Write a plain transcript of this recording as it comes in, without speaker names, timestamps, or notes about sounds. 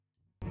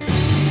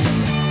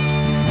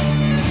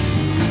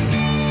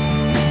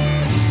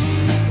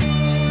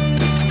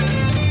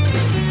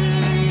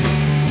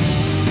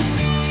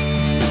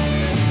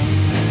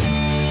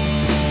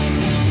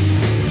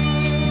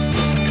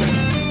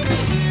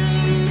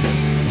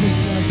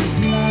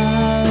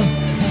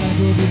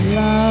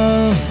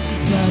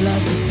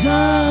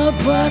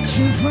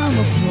watching from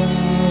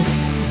above.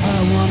 I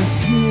wanna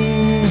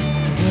see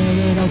where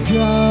it all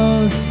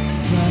goes.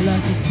 Fly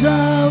like a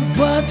dove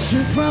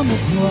watching from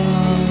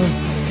above.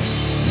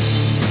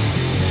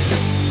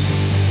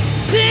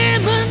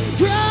 Semen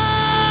grow,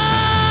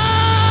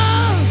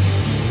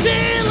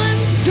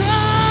 feelings grow,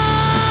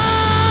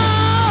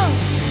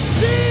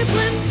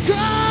 seedlings grow.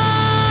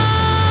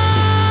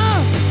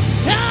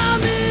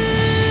 I'm in.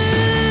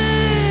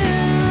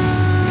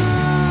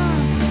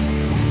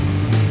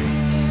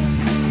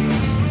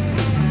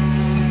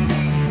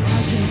 I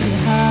can get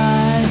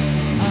high,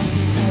 I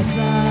think I'll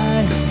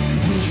die.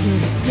 Reach for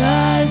the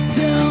skies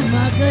till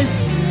my days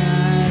are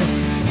night.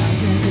 I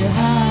can get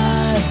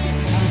high,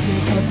 I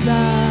think I'll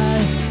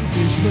die.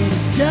 Reach for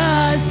the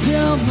skies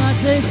till my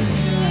days are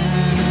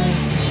night.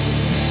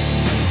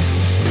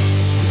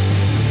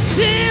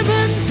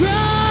 Semen grow,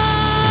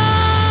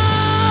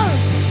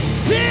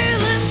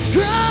 feelings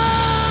grow,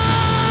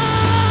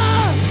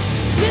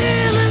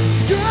 feelings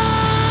grow.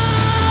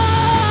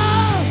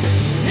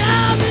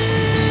 I'm in.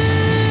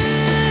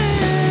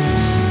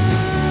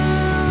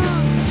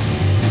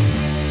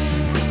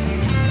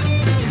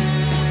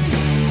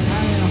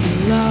 I am in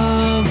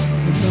love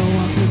with no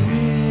one but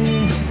me.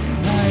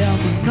 I am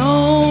with no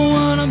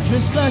one, I'm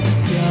just like a